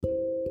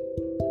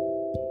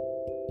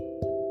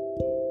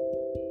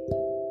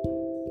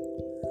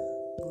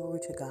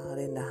Glory to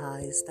God in the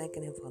highest.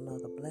 Thanking Him for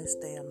another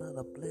blessed day,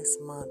 another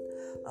blessed month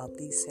of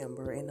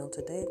December. And on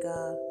today,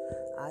 God,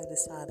 I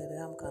decided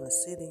that I'm going to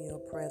sit in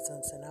your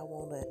presence, and I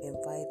want to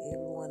invite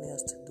everyone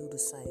else to do the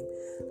same.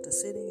 To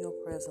sit in your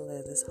presence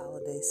as this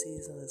holiday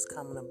season is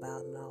coming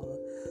about and all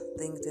the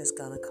things that's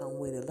going to come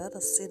with it. Let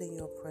us sit in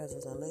your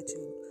presence and let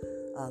you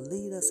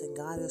lead us and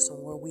guide us on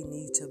where we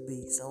need to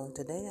be. So on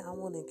today, I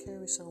want to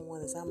encourage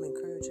someone as I'm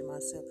encouraging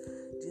myself.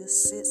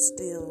 Just sit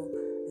still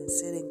and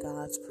sit in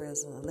God's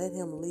presence and let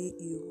Him lead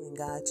you and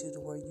guide you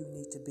to where you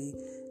need to be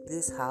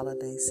this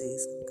holiday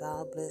season.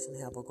 God bless and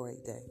have a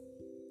great day.